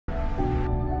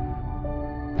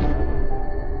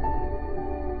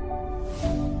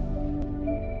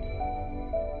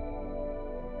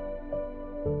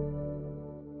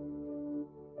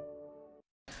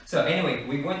So anyway,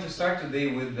 we're going to start today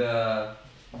with the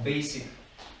basic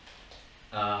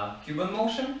Cuban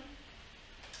motion,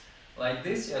 like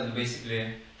this.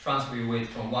 Basically transfer your weight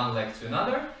from one leg to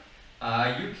another.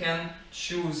 You can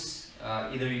choose,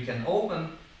 either you can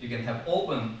have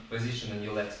open position in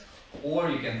your legs,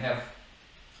 or you can have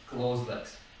closed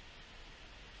legs.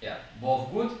 Yeah,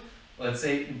 both good. Let's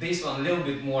say this one a little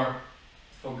bit more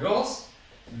for girls,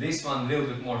 this one a little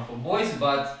bit more for boys,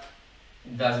 but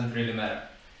it doesn't really matter.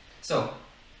 So,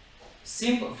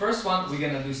 first one, we're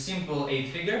gonna do simple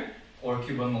 8-figure or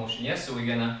Cuban motion. Yes, so we're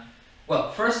gonna,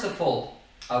 well, first of all,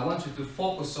 I want you to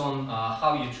focus on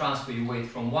how you transfer your weight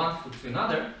from one foot to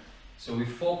another. So we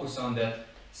focus on that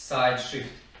side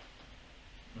shift.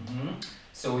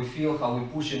 So we feel how we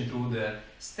push in through the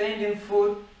standing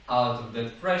foot, out of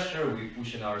that pressure, we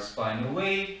pushing our spine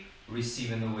away,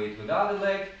 receiving the weight with the other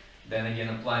leg, then again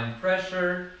applying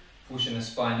pressure, pushing the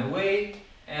spine away,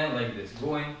 and like this,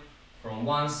 going from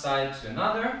one side to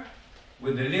another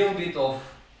with a little bit of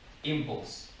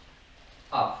impulse.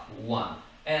 Up, 1,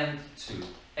 and 2,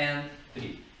 and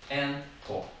 3, and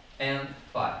 4, and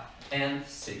 5, and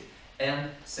 6,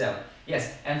 and 7.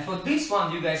 Yes, and for this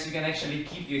one, you guys, you can actually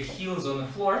keep your heels on the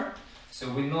floor,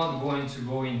 so we're not going to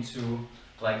go into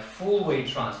like full weight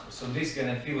transfer. So this is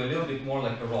gonna feel a little bit more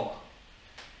like a rock.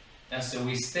 And so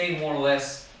we stay more or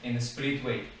less in a split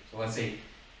weight. So let's say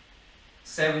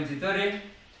 70-30,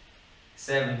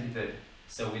 70-30.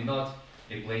 So we not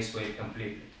replace weight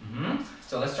completely.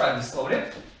 So let's try this slowly.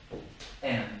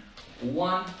 And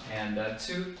 1, and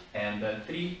 2, and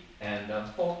 3, and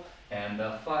 4, and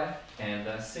 5,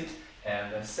 and 6,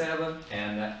 and 7,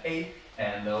 and 8,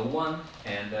 and 1,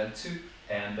 and 2,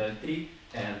 and 3,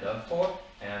 and 4,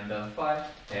 and 5,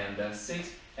 and 6,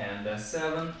 and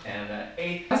 7, and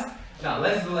 8. Now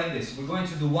let's do like this. We're going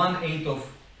to do 1/8 of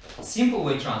simple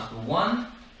weight transfer. 1,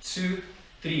 2,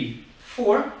 3,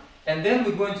 4, and then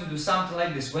we're going to do something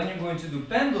like this. When you're going to do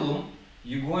pendulum,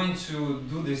 you're going to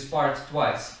do this part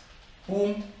twice.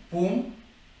 Boom, boom,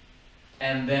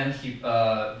 and then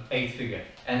 8-figure.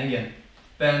 And again,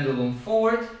 pendulum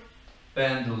forward,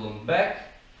 pendulum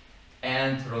back,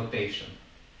 and rotation.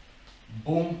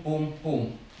 Boom, boom,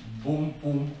 boom, boom,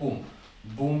 boom, boom,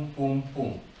 boom, boom,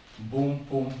 boom, boom,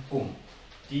 boom, boom,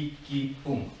 tiki,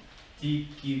 boom,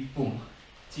 tiki, boom,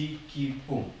 tiki,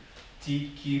 boom,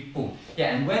 tiki, boom.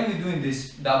 Yeah, and when we're doing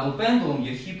this double pendulum,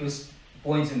 your hip is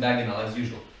pointing diagonal as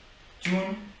usual.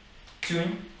 Tune,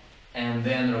 tune, and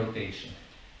then rotation.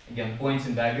 Again,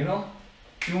 pointing diagonal,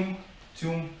 tune,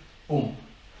 tune, boom,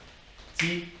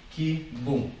 tiki,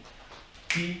 boom.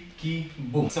 Tiki,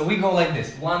 boom. So we go like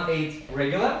this, 1/8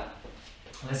 regular.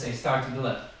 Let's say start to the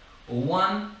left.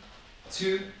 1,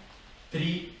 2,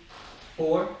 3,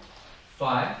 4,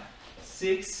 5,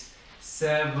 6,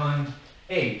 7,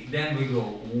 8. Then we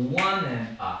go 1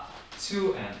 and up,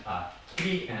 2 and up,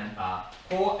 3 and up,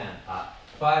 4 and up,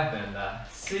 5 and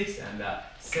up, 6 and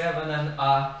up, 7 and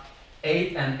up,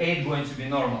 8 and 8 going to be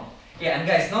normal. Yeah, and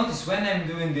guys, notice when I'm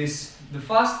doing this, the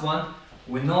fast one,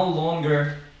 we're no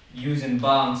longer using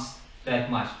bounce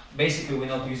that much. Basically, we're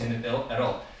not using it at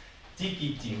all.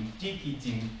 Tiki tim, tiki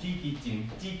tim, tiki tim,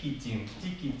 tiki tim,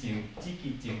 tiki tim,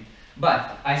 tiki tim.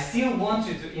 But I still want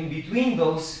you to, in between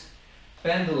those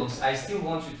pendulums, I still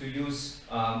want you to use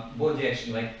body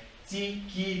action like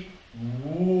tiki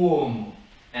boom,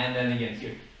 and then again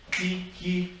here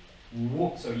tiki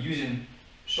boom. So using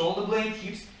shoulder blade,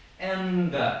 hips,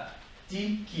 and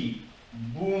tiki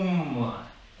boom,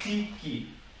 tiki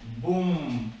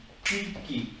boom,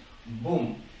 tiki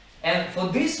boom. And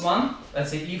for this one,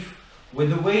 let's say if with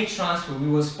the weight transfer we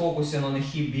was focusing on the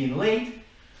hip being laid,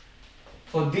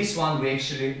 for this one we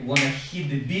actually want to hit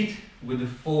the beat with the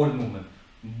forward movement.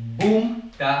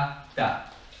 Boom ta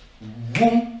ta,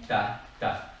 boom ta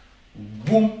ta,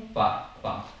 boom pa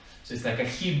pa. So it's like a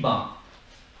hip bump.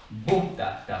 Boom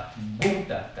ta ta, boom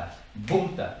ta ta,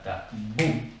 boom ta ta,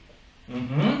 boom.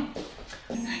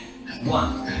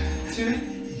 1, 2,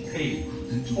 3,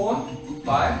 4,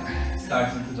 5.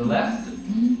 Starting to the left,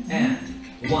 and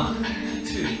 1,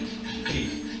 2, 3,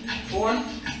 4,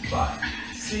 5,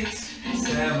 6,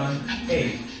 7,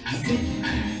 8. Zicky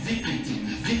tim, zicky tim,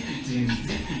 zicky tim,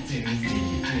 zicky tim,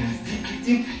 zicky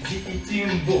tim, zicky tim,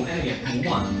 boom. And again,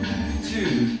 1,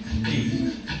 2,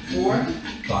 3, 4,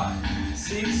 5,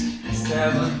 6,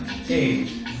 7, 8.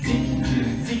 Zicky tim,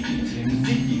 zicky tim,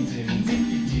 zicky tim,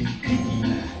 zicky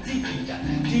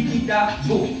tim, tiki ta,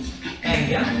 boom. And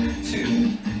again,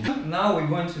 2. Now we're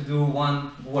going to do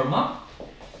one warm-up.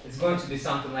 It's going to be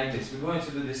something like this. We're going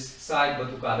to do this side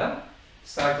batucada,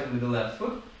 starting with the left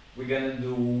foot. We're going to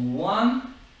do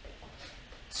 1,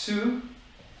 2,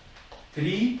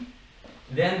 3,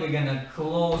 Then we're gonna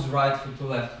close right foot to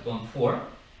left foot on 4.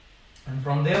 And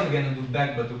from there we're gonna do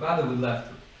back batucada with left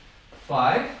foot.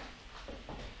 5,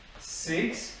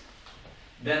 6,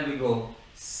 then we go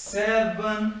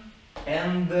 7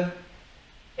 and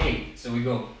 8. So we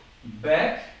go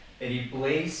back,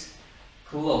 replace,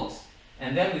 close.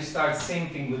 And then we start same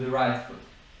thing with the right foot.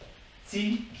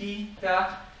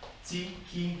 Tiki-ta,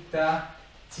 tiki-ta,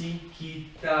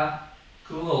 tiki-ta,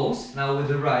 close. Now with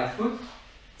the right foot.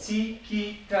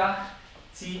 Tiki-ta,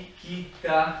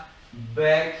 tiki-ta,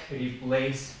 back,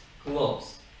 replace,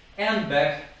 close. And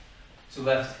back to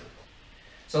left foot.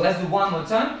 So let's do one more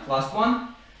time, last one.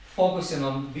 Focusing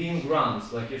on being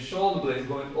grounded, like your shoulder blade is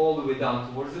going all the way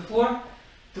down towards the floor,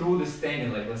 through the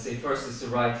standing leg. Let's say first it's the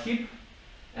right hip,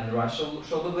 and the right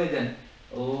shoulder blade, then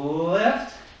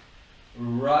left,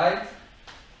 right,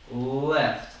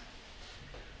 left,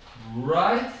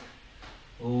 right,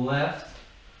 left,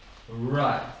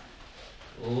 right,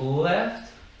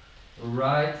 left,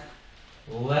 right,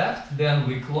 left. Then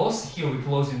we close. Here we're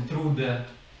closing through the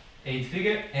 8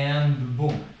 figure, and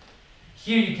boom.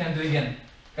 Here you can do again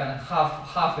kind of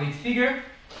half 8 figure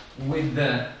with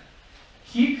the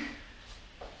kick,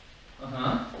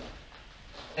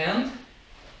 and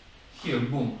here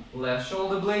boom, left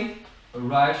shoulder blade,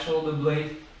 right shoulder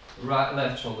blade, right,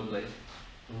 left shoulder blade,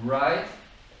 right,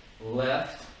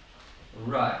 left,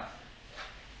 right,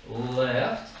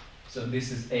 left. So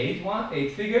this is 8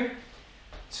 figure,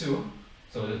 2.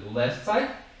 So the left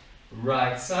side,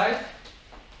 right side,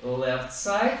 left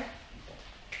side,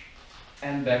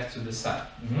 and back to the side.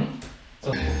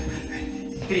 So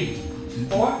 3,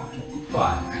 4,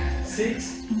 5, 6,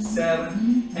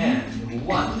 7, and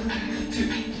 1, 2,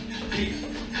 3,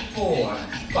 4,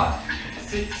 5,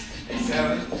 6,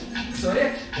 7. Sorry,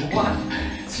 1,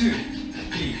 2,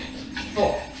 3,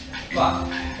 4,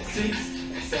 5, 6,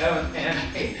 7,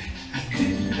 and 8.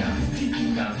 Sticky down,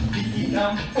 sticky down, sticky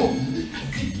down, oh.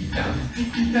 Sticky down,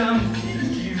 sticky down,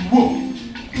 sticky whoa.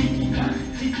 Sticky down,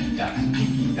 sticky down,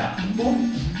 sticky down, oh.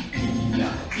 Sticky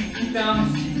down, sticky down,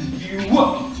 sticky whoa.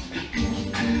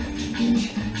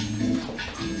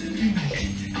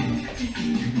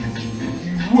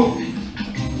 Whoa.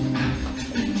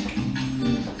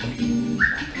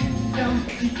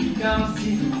 Down,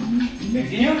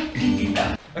 continue.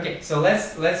 Okay, so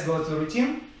let's go to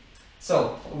routine.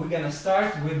 So we're gonna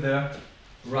start with the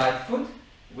right foot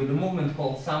with a movement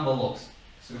called Samba locks.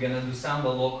 So we're gonna do Samba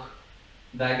lock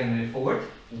diagonally forward,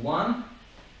 1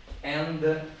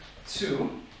 and 2.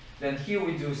 Then here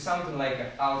we do something like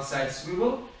an outside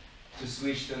swivel to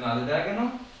switch to another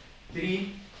diagonal,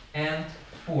 3 and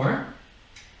 4.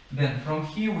 Then from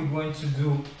here we're going to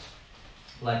do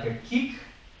like a kick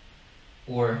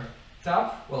or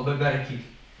tap, well, but better kick,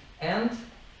 and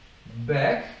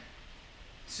back,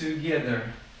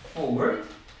 together, forward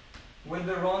with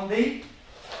the ronde,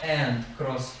 and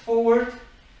cross forward.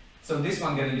 So this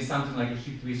one gonna be something like a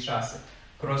hip twist chasse.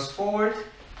 Cross forward,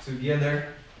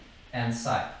 together, and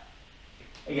side.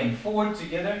 Again, forward,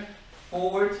 together,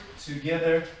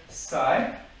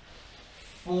 side,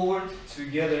 forward,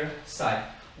 together, side.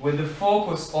 With the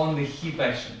focus on the hip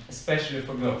action, especially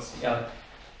for girls. Yeah,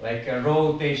 like a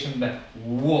rotation back.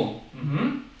 Whoa.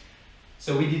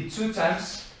 So we did 2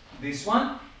 times this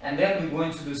one, and then we're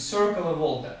going to do circular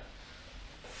volta.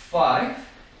 5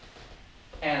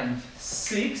 and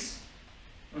 6.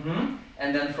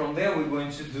 And then from there we're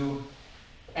going to do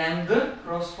and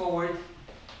cross forward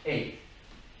 8.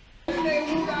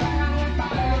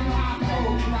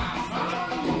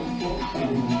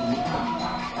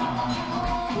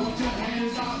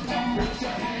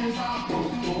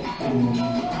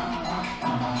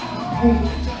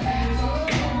 Boom.